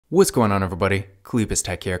What's going on, everybody? Kalipus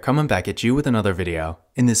Tech here, coming back at you with another video.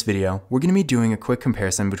 In this video, we're going to be doing a quick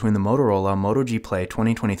comparison between the Motorola Moto G Play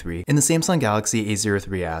 2023 and the Samsung Galaxy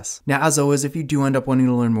A03s. Now, as always, if you do end up wanting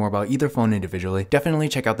to learn more about either phone individually, definitely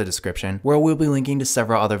check out the description, where we'll be linking to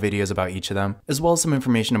several other videos about each of them, as well as some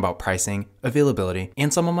information about pricing, availability,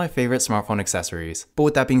 and some of my favorite smartphone accessories. But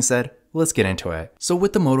with that being said, let's get into it. So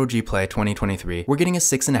with the Moto G Play 2023, we're getting a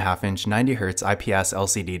 6.5-inch 90Hz IPS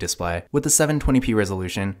LCD display with a 720p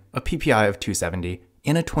resolution, a PPI of 270,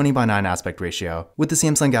 and a 20:9 aspect ratio. With the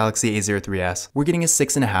Samsung Galaxy A03s, we're getting a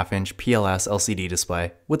 6.5-inch PLS LCD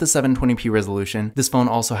display with a 720p resolution. This phone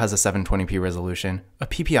also has a 720p resolution, a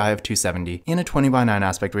PPI of 270, and a 20:9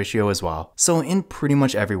 aspect ratio as well. So in pretty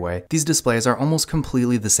much every way, these displays are almost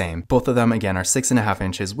completely the same. Both of them again are 6.5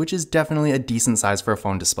 inches, which is definitely a decent size for a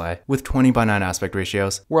phone display. With 20:9 aspect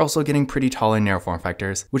ratios, we're also getting pretty tall and narrow form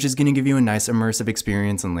factors, which is going to give you a nice immersive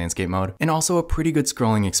experience in landscape mode, and also a pretty good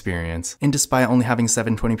scrolling experience. And despite only having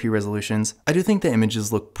 720p resolutions, I do think the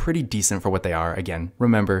images look pretty decent for what they are. Again,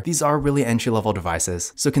 remember, these are really entry-level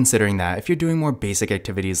devices, so considering that, if you're doing more basic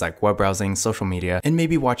activities like web browsing, social media, and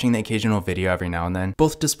maybe watching the occasional video every now and then,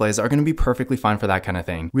 both displays are going to be perfectly fine for that kind of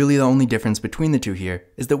thing. Really, the only difference between the two here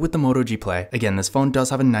is that with the Moto G Play, again, this phone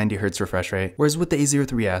does have a 90Hz refresh rate, whereas with the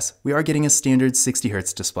A03s, we are getting a standard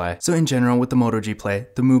 60Hz display. So in general, with the Moto G Play,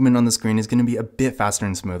 the movement on the screen is going to be a bit faster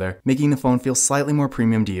and smoother, making the phone feel slightly more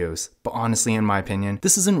premium to use. But honestly, in my opinion,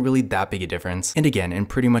 this isn't really that big a difference. And again, in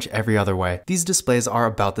pretty much every other way, these displays are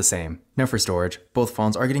about the same. Now for storage, both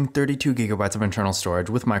phones are getting 32GB of internal storage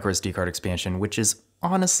with microSD card expansion, which is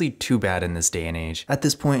honestly too bad in this day and age. At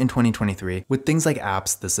this point in 2023, with things like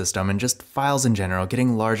apps, the system, and just files in general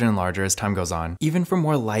getting larger and larger as time goes on, even for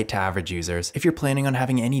more light to average users, if you're planning on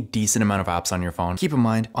having any decent amount of apps on your phone, keep in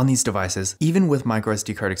mind, on these devices, even with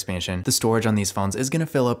microSD card expansion, the storage on these phones is going to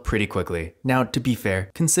fill up pretty quickly. Now, to be fair,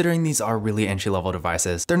 considering these are really entry-level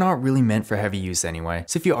devices, they're not really meant for heavy use anyway.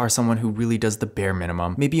 So if you are someone who really does the bare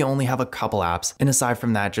minimum, maybe you only have a couple apps, and aside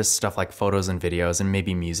from that, just stuff like photos and videos and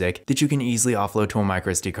maybe music that you can easily offload to a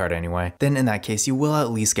microSD card anyway, then in that case, you will at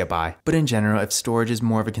least get by. But in general, if storage is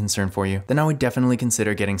more of a concern for you, then I would definitely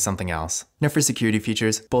consider getting something else. Now for security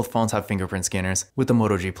features, both phones have fingerprint scanners. With the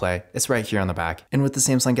Moto G Play, it's right here on the back. And with the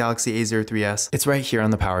Samsung Galaxy A03s, it's right here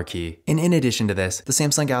on the power key. And in addition to this, the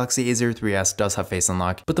Samsung Galaxy A03s does have face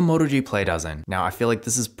unlock, but the Moto G Play doesn't. Now I feel like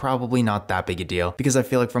this is probably not that big a deal, because I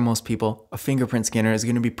feel like for most people, a fingerprint scanner is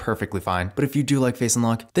going to be perfectly fine. But if you do like face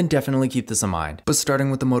unlock, then definitely keep this in mind. But starting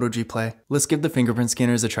with the Moto G Play, let's give the fingerprint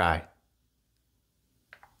scanners a try.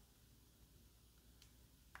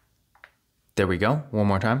 There we go, one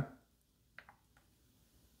more time.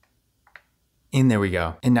 And there we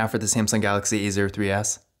go. And now for the Samsung Galaxy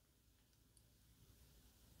A03s.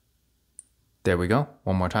 There we go,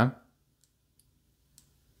 one more time.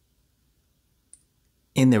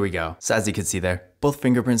 And there we go. So as you can see there, both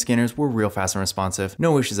fingerprint scanners were real fast and responsive,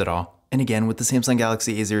 no issues at all. And again, with the Samsung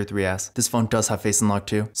Galaxy A03s, this phone does have face unlock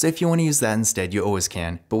too, so if you want to use that instead, you always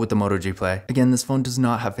can. But with the Moto G Play, again, this phone does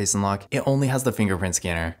not have face unlock, it only has the fingerprint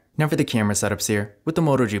scanner. Now for the camera setups here, with the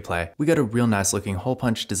Moto G Play, we got a real nice looking hole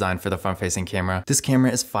punch design for the front facing camera. This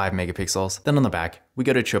camera is 5 megapixels. Then on the back, we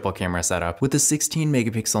got a triple camera setup with a 16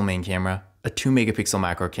 megapixel main camera, a 2 megapixel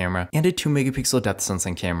macro camera, and a 2 megapixel depth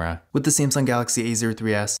sensing camera. With the Samsung Galaxy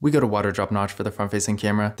A03s, we got a water drop notch for the front facing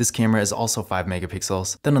camera. This camera is also 5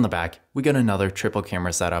 megapixels. Then on the back, we got another triple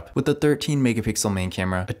camera setup with a 13 megapixel main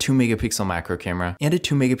camera, a 2 megapixel macro camera, and a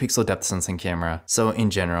 2 megapixel depth sensing camera. So in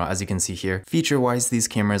general, as you can see here, feature-wise, these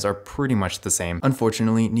cameras are pretty much the same.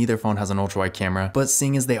 Unfortunately, neither phone has an ultra-wide camera, but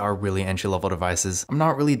seeing as they are really entry-level devices, I'm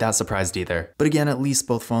not really that surprised either. But again, at least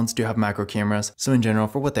both phones do have macro cameras, so in general,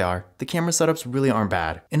 for what they are, the camera setups really aren't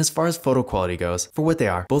bad. And as far as photo quality goes, for what they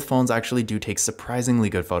are, both phones actually do take surprisingly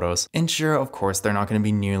good photos. And sure, of course, they're not going to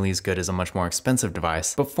be nearly as good as a much more expensive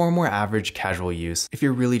device, but for more average casual use, if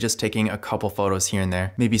you're really just taking a couple photos here and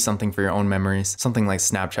there, maybe something for your own memories, something like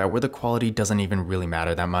Snapchat where the quality doesn't even really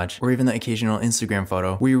matter that much, or even the occasional Instagram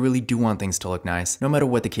photo where you really do want things to look nice, no matter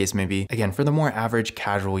what the case may be, again, for the more average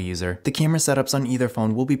casual user, the camera setups on either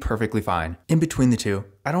phone will be perfectly fine. In between the two,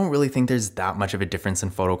 I don't really think there's that much of a difference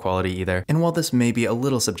in photo quality either, and while this may be a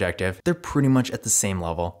little subjective, they're pretty much at the same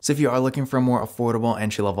level. So if you are looking for a more affordable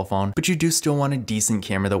entry-level phone, but you do still want a decent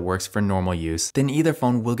camera that works for normal use, then either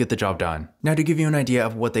phone will get the job done. Now to give you an idea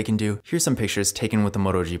of what they can do, here's some pictures taken with the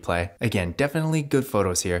Moto G Play. Again, definitely good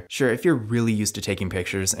photos here. Sure, if you're really used to taking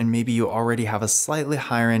pictures and maybe you already have a slightly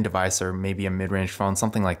higher end device or maybe a mid-range phone,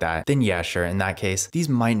 something like that, then yeah, sure, in that case, these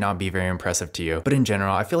might not be very impressive to you. But in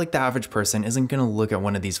general, I feel like the average person isn't gonna look at one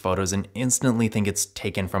one of these photos and instantly think it's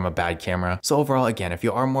taken from a bad camera. So overall, again, if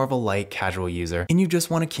you are more of a light casual user and you just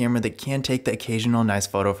want a camera that can take the occasional nice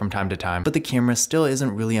photo from time to time, but the camera still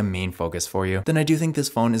isn't really a main focus for you, then I do think this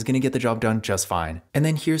phone is going to get the job done just fine. And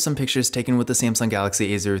then here's some pictures taken with the Samsung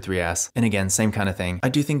Galaxy A03s. And again, same kind of thing. I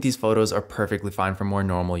do think these photos are perfectly fine for more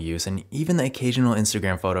normal use and even the occasional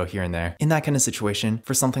Instagram photo here and there. In that kind of situation,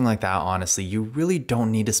 for something like that, honestly, you really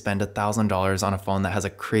don't need to spend $1,000 on a phone that has a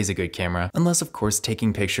crazy good camera, unless of course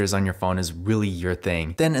taking pictures on your phone is really your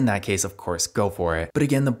thing. Then in that case, of course, go for it. But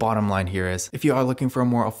again, the bottom line here is, if you are looking for a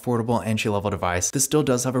more affordable entry-level device, this still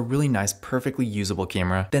does have a really nice, perfectly usable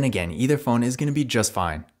camera, then again, either phone is going to be just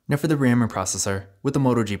fine. Now for the RAM and processor, with the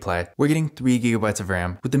Moto G Play, we're getting 3GB of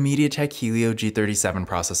RAM with the MediaTek Helio G37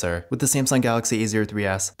 processor. With the Samsung Galaxy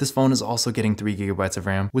A03s, this phone is also getting 3GB of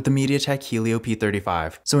RAM with the MediaTek Helio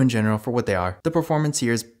P35. So in general, for what they are, the performance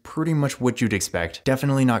here is pretty much what you'd expect.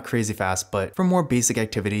 Definitely not crazy fast, but for more basic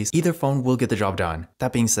activities, either phone will get the job done.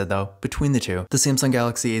 That being said though, between the two, the Samsung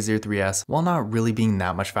Galaxy A03s, while not really being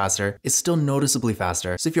that much faster, is still noticeably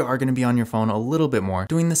faster. So if you are going to be on your phone a little bit more,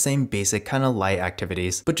 doing the same basic kind of light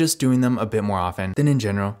activities, but just doing them a bit more often, then in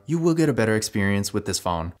general, you will get a better experience with this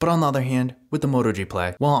phone. But on the other hand, with the Moto G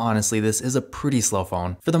Play, while honestly this is a pretty slow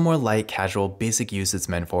phone, for the more light, casual, basic use it's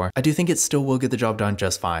meant for, I do think it still will get the job done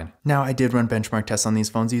just fine. Now, I did run benchmark tests on these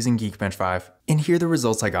phones using Geekbench 5, and here are the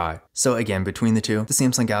results I got. So again, between the two, the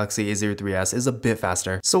Samsung Galaxy A03s is a bit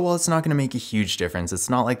faster, so while it's not going to make a huge difference, it's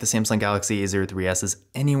not like the Samsung Galaxy A03s is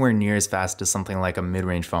anywhere near as fast as something like a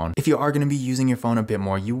mid-range phone. If you are going to be using your phone a bit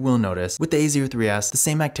more, you will notice, with the A03s, the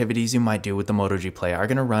same activities you might do with the Moto G Play are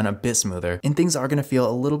going to run a bit smoother, and things are going to feel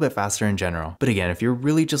a little bit faster in general. But again, if you're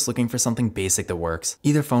really just looking for something basic that works,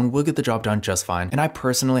 either phone will get the job done just fine, and I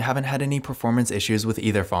personally haven't had any performance issues with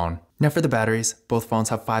either phone. Now for the batteries, both phones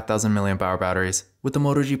have 5,000 mAh batteries, with the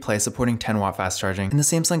Moto G Play supporting 10W fast charging and the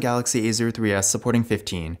Samsung Galaxy A03s supporting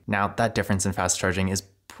 15. Now that difference in fast charging is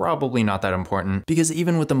probably not that important, because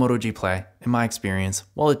even with the Moto G Play, in my experience,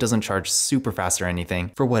 while it doesn't charge super fast or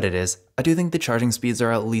anything, for what it is, I do think the charging speeds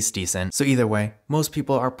are at least decent. So either way, most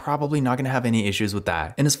people are probably not going to have any issues with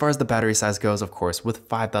that. And as far as the battery size goes, of course, with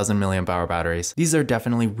 5,000 mAh batteries, these are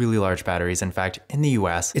definitely really large batteries. In fact, in the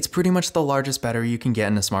US, it's pretty much the largest battery you can get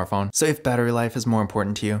in a smartphone. So if battery life is more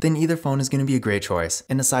important to you, then either phone is going to be a great choice.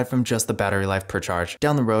 And aside from just the battery life per charge,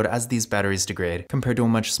 down the road as these batteries degrade, compared to a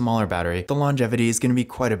much smaller battery, the longevity is going to be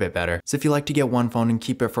quite a bit better. So if you like to get one phone and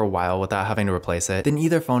keep it for a while without having to replace it, then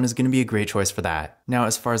either phone is going to be a great choice for that. Now,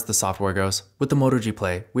 as far as the software goes, with the Moto G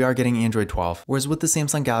Play, we are getting Android 12, whereas with the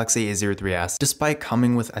Samsung Galaxy A03s, despite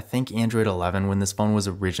coming with I think Android 11 when this phone was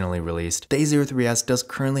originally released, the A03s does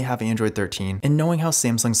currently have Android 13, and knowing how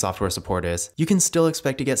Samsung software support is, you can still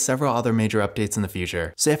expect to get several other major updates in the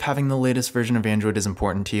future. So if having the latest version of Android is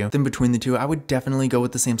important to you, then between the two, I would definitely go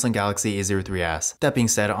with the Samsung Galaxy A03s. That being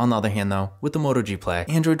said, on the other hand though, with the Moto G Play,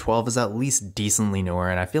 Android 12 is at least decently newer,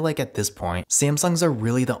 and I feel like at this point, Samsungs are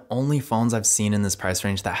really the only phones I've seen in this price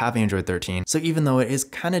range that have Android 13. So even though it is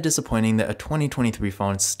kind of disappointing that a 2023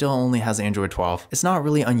 phone still only has Android 12, it's not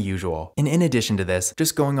really unusual. And in addition to this,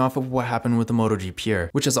 just going off of what happened with the Moto G Pure,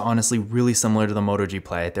 which is honestly really similar to the Moto G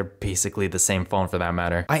Play, they're basically the same phone for that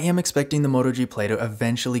matter, I am expecting the Moto G Play to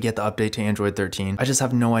eventually get the update to Android 13. I just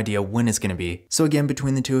have no idea when it's going to be. So again,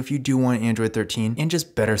 between the two, if you do want Android 13 and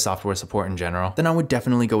just better software support in general, then I would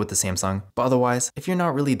definitely go with the Samsung. But otherwise, if you're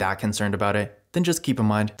not really that concerned about it, then just keep in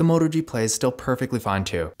mind, the Moto G Play is still perfectly fine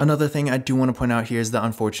too. Another thing I do want to point out here is that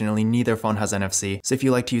unfortunately neither phone has NFC, so if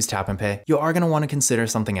you like to use tap and pay, you are going to want to consider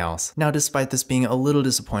something else. Now despite this being a little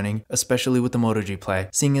disappointing, especially with the Moto G Play,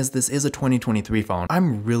 seeing as this is a 2023 phone,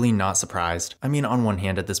 I'm really not surprised. I mean, on one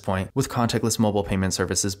hand at this point, with contactless mobile payment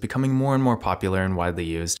services becoming more and more popular and widely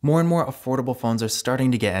used, more and more affordable phones are starting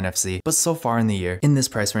to get NFC, but so far in the year, in this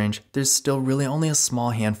price range, there's still really only a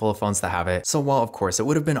small handful of phones that have it. So while of course it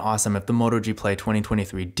would have been awesome if the Moto G Play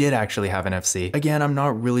 2023 did actually have NFC, again, I'm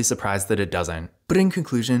not really surprised that it doesn't. But in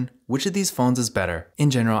conclusion, which of these phones is better?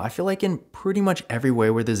 In general, I feel like in pretty much every way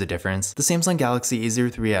where there's a difference, the Samsung Galaxy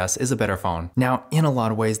A03s is a better phone. Now, in a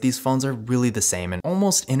lot of ways, these phones are really the same and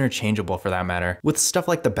almost interchangeable for that matter. With stuff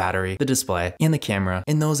like the battery, the display, and the camera,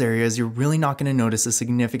 in those areas, you're really not going to notice a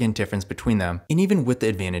significant difference between them. And even with the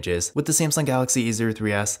advantages, with the Samsung Galaxy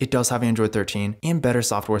A03s, it does have Android 13 and better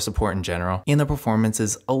software support in general, and the performance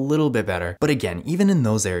is a little bit better. But again, even in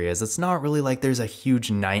those areas, it's not really like there's a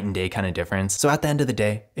huge night and day kind of difference. So at the end of the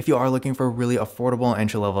day, if you are looking for a really affordable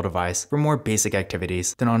entry-level device for more basic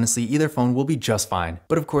activities, then honestly either phone will be just fine.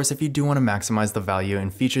 But of course, if you do want to maximize the value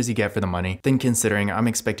and features you get for the money, then considering I'm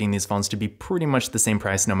expecting these phones to be pretty much the same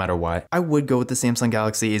price no matter what, I would go with the Samsung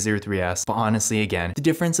Galaxy A03s, but honestly again, the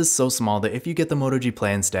difference is so small that if you get the Moto G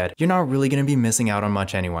Play instead, you're not really going to be missing out on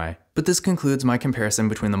much anyway. But this concludes my comparison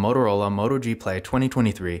between the Motorola Moto G Play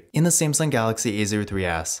 2023 and the Samsung Galaxy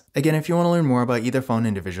A03s. Again, if you want to learn more about either phone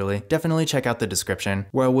individually, definitely check out the description,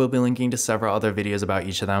 where I will be linking to several other videos about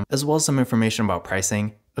each of them, as well as some information about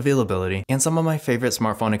pricing, availability, and some of my favorite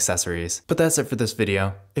smartphone accessories. But that's it for this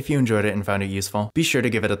video. If you enjoyed it and found it useful, be sure to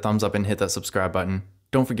give it a thumbs up and hit that subscribe button.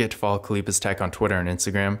 Don't forget to follow Kalipa's Tech on Twitter and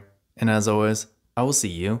Instagram. And as always, I will see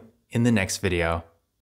you in the next video.